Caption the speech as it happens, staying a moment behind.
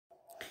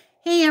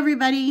Hey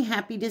everybody,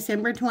 happy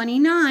December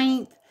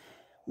 29th.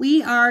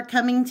 We are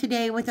coming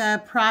today with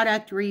a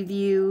product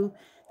review.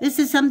 This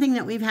is something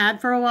that we've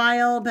had for a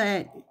while,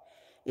 but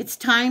it's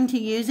time to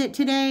use it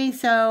today,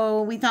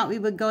 so we thought we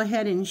would go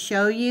ahead and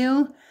show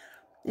you,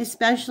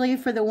 especially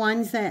for the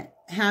ones that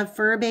have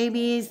fur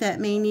babies that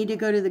may need to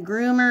go to the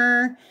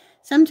groomer.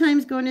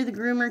 Sometimes going to the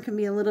groomer can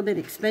be a little bit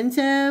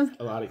expensive.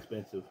 A lot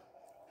expensive.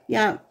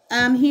 Yeah,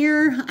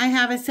 here I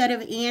have a set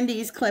of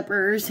Andy's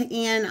clippers,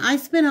 and I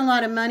spent a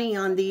lot of money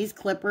on these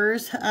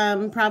clippers,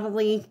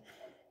 probably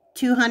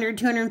 $200,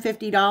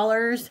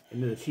 $250.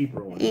 And the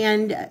cheaper one.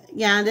 And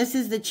yeah, this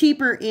is the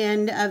cheaper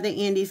end of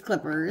the Andy's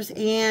clippers.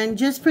 And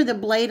just for the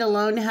blade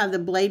alone, to have the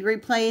blade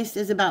replaced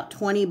is about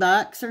 20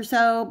 bucks or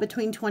so,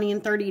 between 20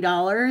 and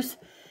 $30.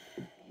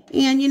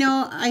 And you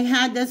know, I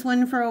had this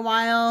one for a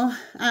while,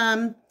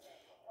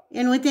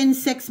 and within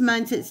 6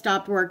 months, it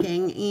stopped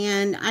working.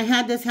 And I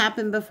had this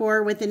happen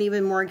before with an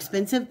even more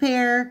expensive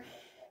pair.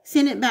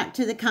 Sent it back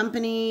to the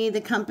company. The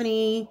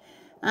company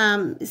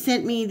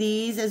sent me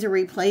these as a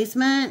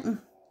replacement.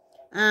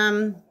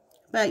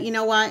 But you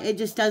know what? It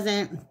just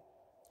doesn't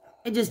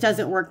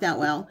work that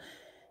well.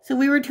 So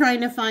we were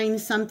trying to find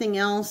something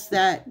else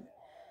that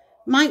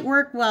might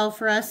work well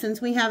for us, since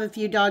we have a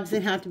few dogs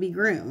that have to be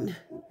groomed.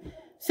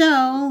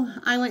 So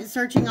I went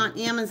searching on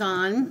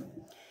Amazon.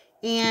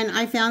 And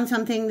I found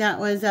something that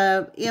was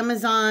a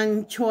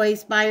Amazon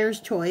choice, buyer's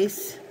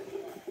choice.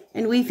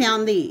 And we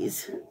found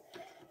these.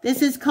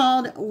 This is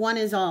called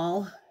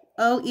Oneisall.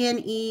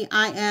 O-N-E-I-S-A-L-L.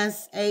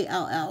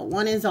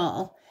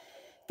 Oneisall.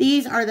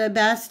 These are the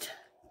best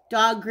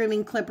dog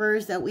grooming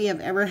clippers that we have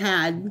ever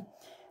had.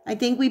 I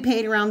think we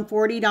paid around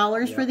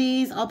 $40 for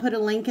these. I'll put a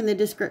link in the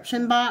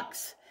description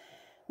box.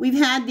 We've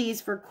had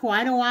these for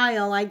quite a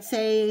while. I'd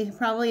say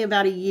probably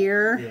about a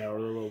year. Yeah, or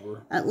a little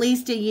over. At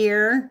least a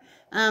year.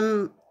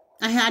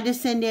 I had to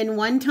send in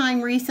one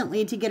time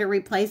recently to get a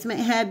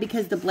replacement head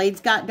because the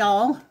blades got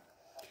dull.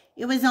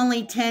 It was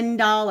only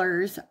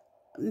 $10.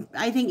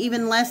 I think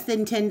even less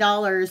than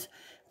 $10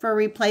 for a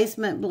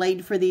replacement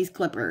blade for these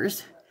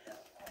clippers.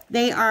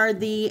 They are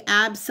the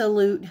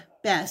absolute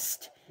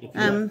best. If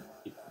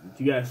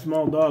you got a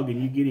small dog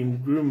and you get him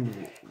groomed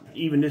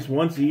even just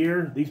once a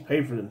year, these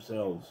pay for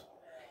themselves.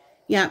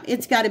 Yeah,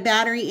 it's got a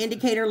battery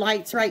indicator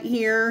lights right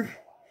here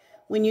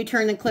when you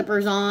turn the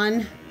clippers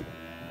on.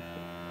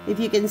 If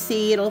you can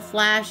see, it'll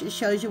flash. It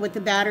shows you what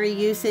the battery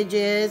usage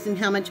is and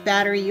how much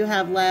battery you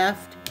have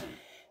left.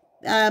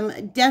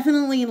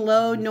 Definitely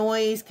low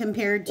noise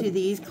compared to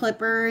these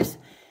clippers.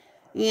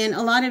 And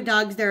a lot of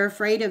dogs, they're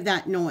afraid of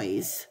that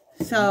noise.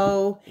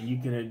 So, and you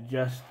can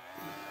adjust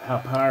how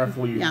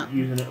powerful you're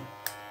using it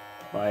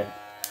by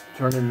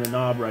turning the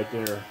knob right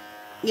there.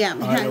 Yeah,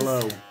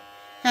 it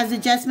has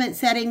adjustment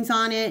settings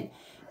on it.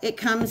 It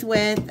comes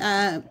with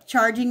a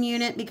charging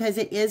unit because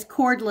it is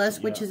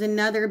cordless, which is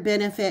another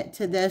benefit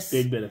to this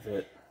big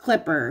benefit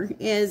clipper.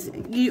 Is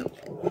you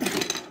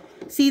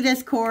see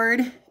this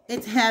cord?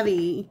 It's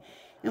heavy.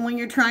 And when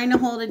you're trying to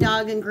hold a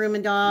dog and groom a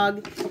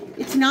dog,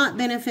 it's not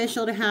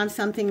beneficial to have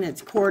something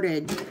that's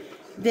corded.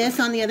 This,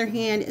 on the other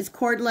hand, is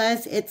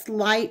cordless. It's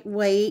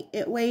lightweight.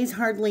 It weighs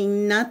hardly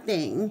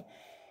nothing.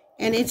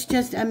 And it's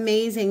just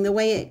amazing the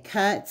way it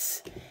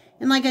cuts.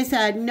 And like I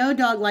said, no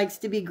dog likes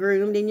to be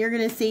groomed. And you're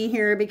going to see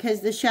here,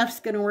 because the chef's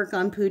going to work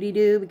on Pootie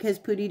Doo, because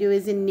Pootie Doo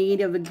is in need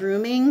of a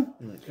grooming.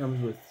 And it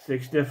comes with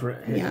 6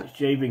 different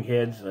shaving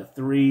heads, a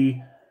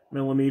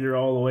 3mm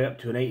all the way up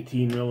to an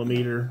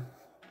 18mm.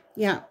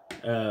 Yeah.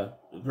 The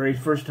very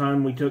first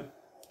time we took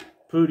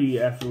Pootie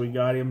after we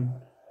got him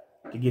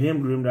to get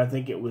him groomed, I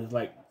think it was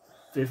like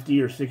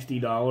 $50 or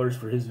 $60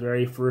 for his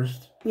very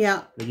first.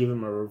 Yeah. They give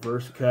him a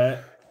reverse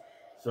cut.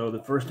 So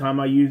the first time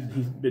I used it,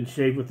 he's been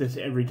shaved with this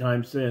every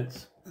time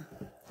since.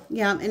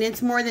 Yeah, and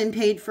it's more than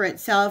paid for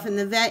itself. And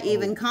the vet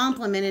even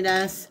complimented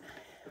us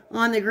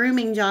on the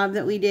grooming job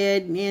that we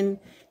did and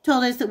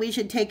told us that we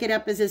should take it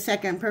up as a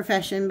second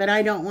profession. But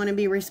I don't want to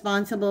be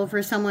responsible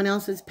for someone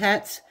else's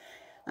pets.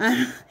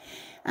 You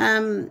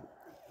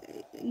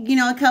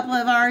know, a couple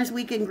of ours,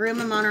 we can groom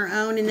them on our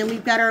own. And then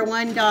we've got our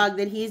one dog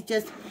that he's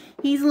a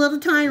little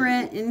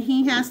tyrant, and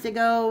he has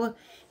to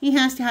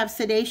have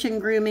sedation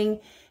grooming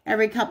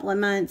every couple of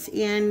months.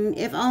 And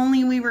if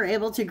only we were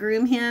able to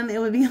groom him, it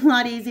would be a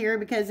lot easier,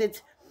 because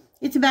it's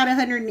about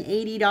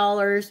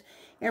 $180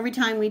 every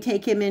time we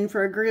take him in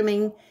for a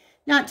grooming.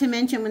 Not to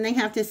mention, when they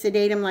have to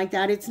sedate him like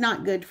that, it's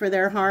not good for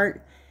their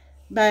heart.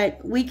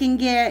 But we can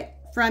get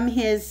from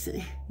his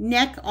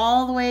neck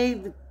all the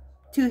way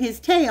to his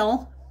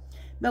tail,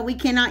 but we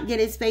cannot get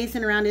his face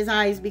and around his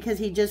eyes, because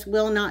he just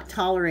will not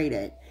tolerate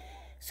it.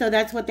 So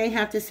that's what they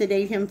have to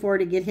sedate him for,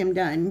 to get him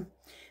done.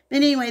 But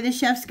anyway, the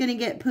chef's going to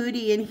get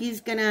Pootie, and he's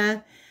going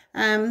to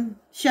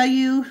show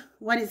you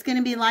what it's going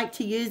to be like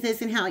to use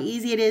this and how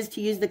easy it is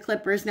to use the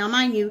clippers. Now,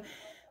 mind you,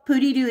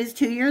 Pootie Doo is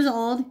 2 years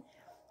old.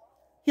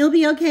 He'll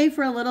be okay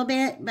for a little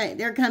bit, but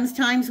there comes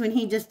times when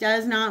he just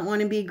does not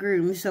want to be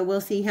groomed. So we'll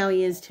see how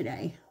he is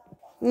today.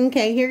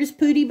 Okay, here's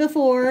Pootie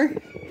before.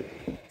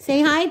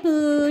 Say hi,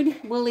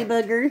 Pood, woolly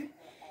booger.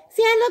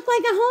 See, I look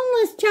like a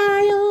homeless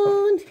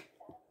child.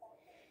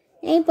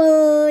 Hey,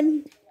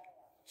 bud.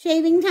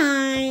 Shaving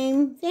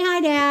time. Say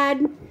hi,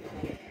 Dad.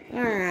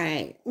 All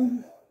right.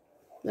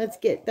 Let's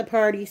get the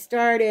party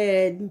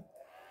started.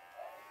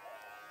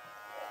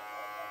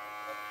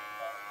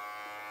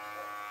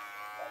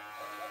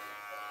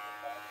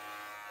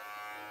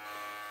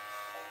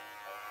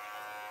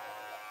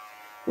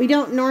 We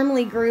don't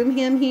normally groom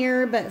him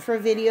here, but for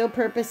video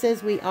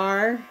purposes, we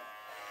are.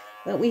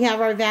 But we have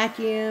our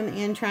vacuum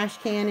and trash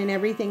can and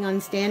everything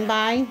on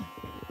standby.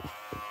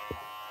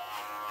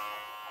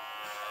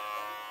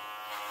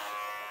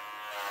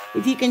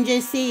 If you can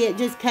just see, it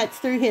just cuts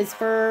through his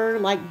fur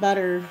like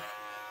butter.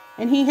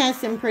 And he has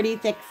some pretty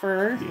thick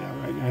fur. Yeah,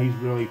 right now he's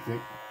really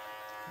thick.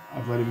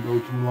 I've let him go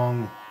too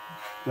long.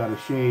 Got it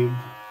shaved.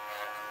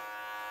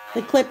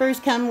 The clippers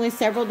come with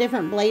several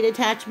different blade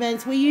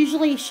attachments. We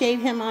usually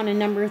shave him on a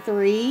number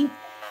 3,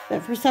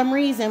 but for some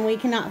reason we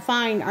cannot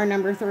find our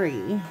number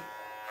 3.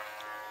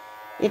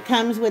 It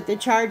comes with the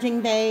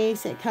charging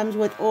base. It comes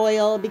with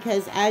oil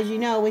because, as you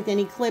know, with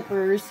any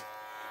clippers,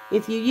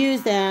 if you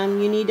use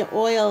them, you need to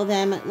oil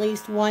them at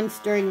least once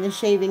during the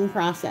shaving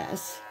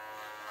process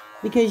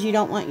because you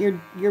don't want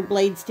your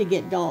blades to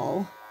get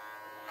dull.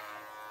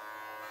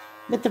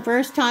 But the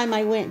first time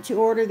I went to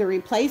order the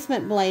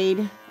replacement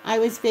blade, I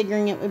was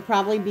figuring it would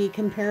probably be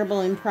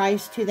comparable in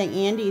price to the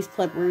Andes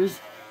clippers.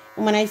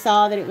 And when I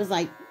saw that it was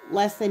like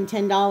less than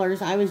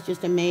 $10, I was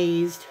just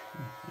amazed.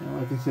 You know,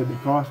 like I said, the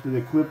cost of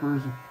the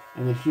clippers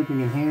and the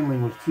shipping and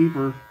handling was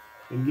cheaper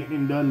than getting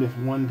him done this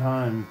one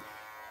time.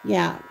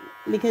 Yeah,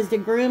 because to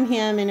groom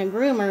him in a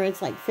groomer,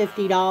 it's like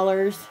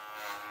 $50,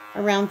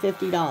 around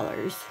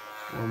 $50.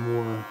 Or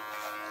more.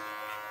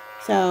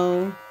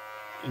 So.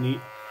 And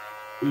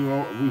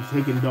we've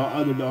taken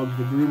other dogs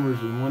to groomers,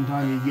 and one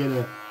time you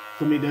get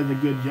somebody does a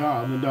good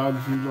job, and the dog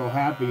seems all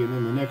happy, and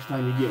then the next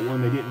time you get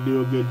one, they didn't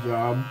do a good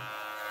job,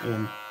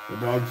 and the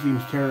dog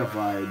seems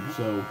terrified.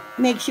 So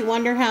makes you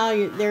wonder how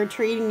they're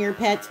treating your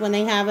pets when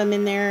they have them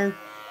in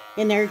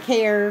their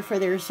care for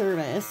their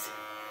service.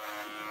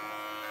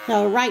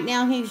 So right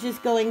now he's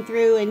just going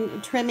through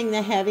and trimming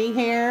the heavy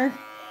hair.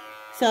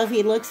 So if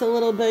he looks a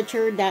little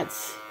butchered,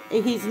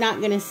 he's not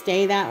going to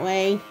stay that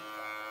way.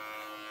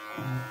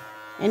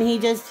 And he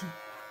just,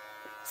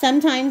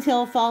 sometimes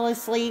he'll fall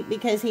asleep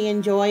because he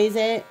enjoys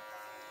it.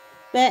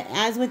 But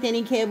as with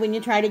any kid, when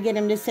you try to get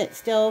him to sit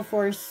still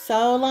for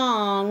so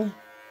long,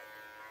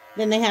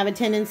 then they have a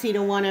tendency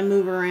to want to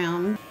move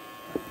around.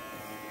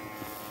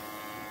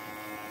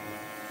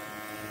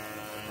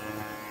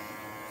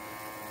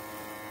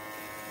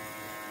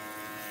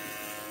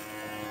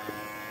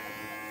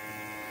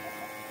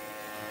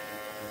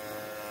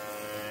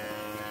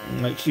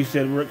 Like she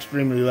said, we're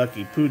extremely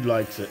lucky. Pood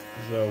likes it,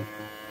 so.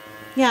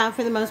 Yeah,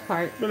 for the most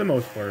part. For the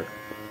most part.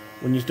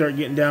 When you start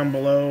getting down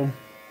below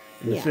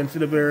in the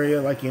sensitive area,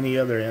 like any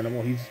other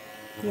animal, he's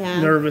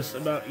nervous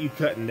about you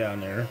cutting down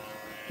there.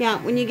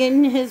 Yeah, when you get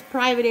in his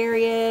private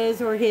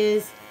areas or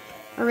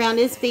around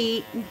his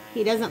feet,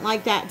 he doesn't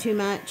like that too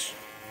much.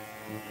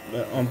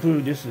 But on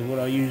Pood, this is what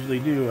I usually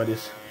do. I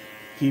just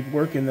keep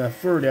working the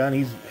fur down.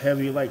 He's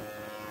heavy like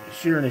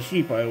shearing a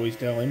sheep, I always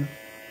tell him.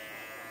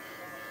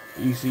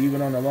 You see,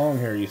 even on the long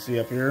hair, you see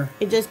up here?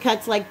 It just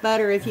cuts like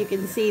butter, if you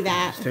can see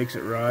that. Just takes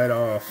it right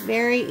off.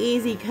 Very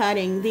easy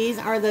cutting. These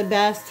are the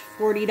best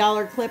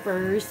 $40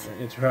 clippers.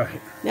 That's right.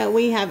 That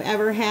we have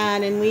ever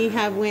had, and we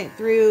have went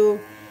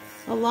through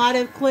a lot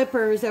of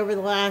clippers over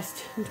the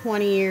last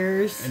 20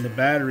 years. And the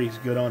battery's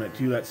good on it,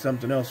 too. That's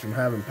something else from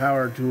having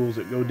power tools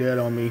that go dead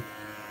on me.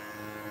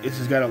 This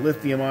has got a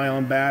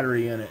lithium-ion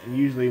battery in it, and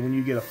usually when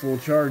you get a full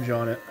charge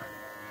on it,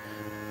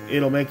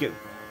 it'll make it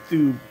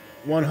through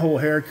one whole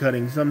hair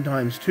cutting,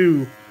 sometimes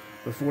 2,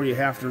 before you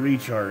have to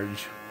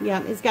recharge.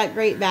 Yeah, it's got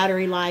great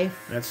battery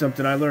life. That's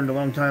something I learned a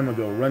long time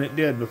ago. Run it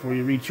dead before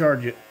you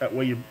recharge it. That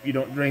way you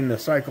don't drain the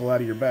cycle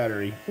out of your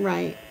battery.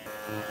 Right.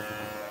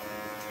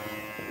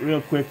 Real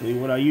quickly,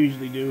 what I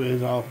usually do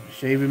is I'll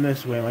shave him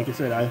this way. Like I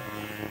said, I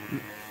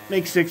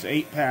make 6,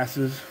 8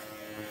 passes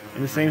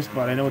in the same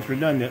spot. I know it's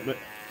redundant, but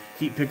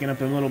keep picking up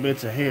them little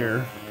bits of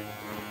hair.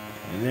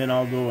 And then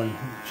I'll go and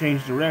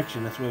change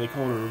direction. That's why they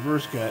call it a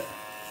reverse cut.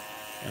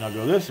 And I'll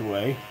go this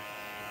way,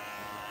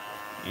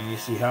 and you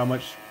see how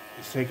much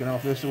is taken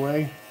off this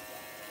way?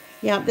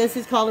 Yeah, this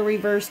is called a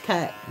reverse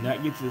cut. And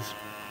that gets this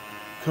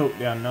coat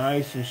down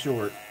nice and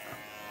short.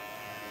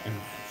 And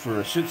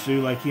for a Shih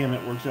Tzu like him,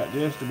 it works out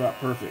just about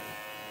perfect.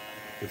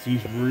 Because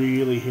he's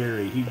really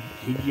hairy. He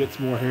gets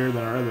more hair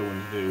than our other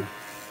ones do.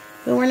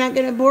 But we're not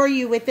going to bore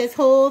you with this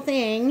whole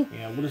thing.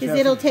 Yeah, we'll just because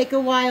it'll take a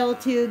while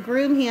to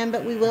groom him,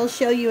 but we will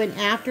show you an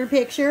after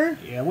picture.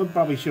 Yeah, we'll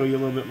probably show you a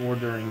little bit more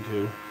during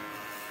too.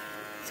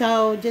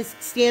 So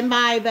just stand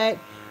by, but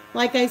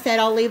like I said,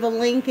 I'll leave a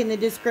link in the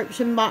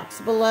description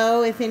box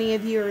below if any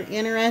of you are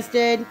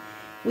interested.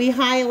 We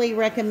highly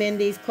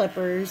recommend these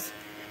clippers.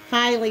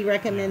 Highly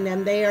recommend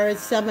them. They are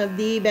some of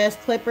the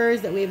best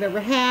clippers that we've ever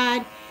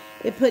had.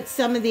 It puts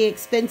some of the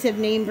expensive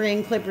name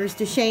brand clippers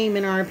to shame,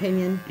 in our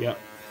opinion. Yep.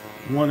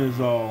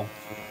 Oneisall.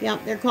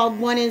 Yep, they're called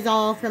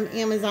Oneisall from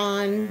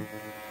Amazon.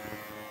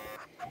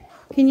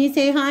 Can you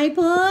say hi,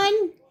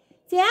 Pun?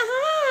 Say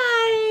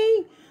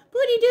hi.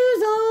 Pooty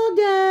Doo's all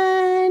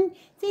done.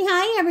 Say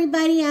hi,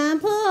 everybody. I'm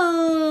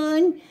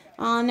Poon.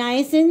 All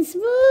nice and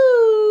smooth.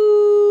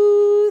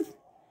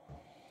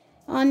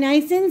 All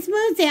nice and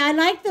smooth. Say, I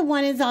like the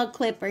Oneisall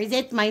clippers.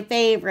 It's my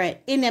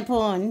favorite. Isn't it,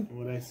 Poon?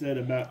 What I said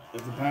about the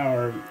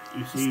power,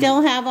 you see.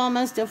 Still have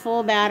almost a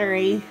full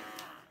battery.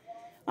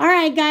 All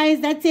right,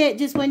 guys. That's it.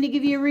 Just wanted to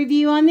give you a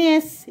review on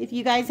this. If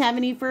you guys have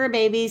any fur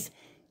babies,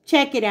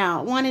 check it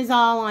out.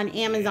 Oneisall on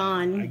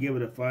Amazon. I give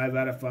it a 5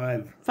 out of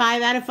 5.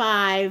 5 out of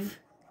 5.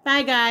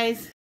 Bye,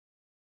 guys.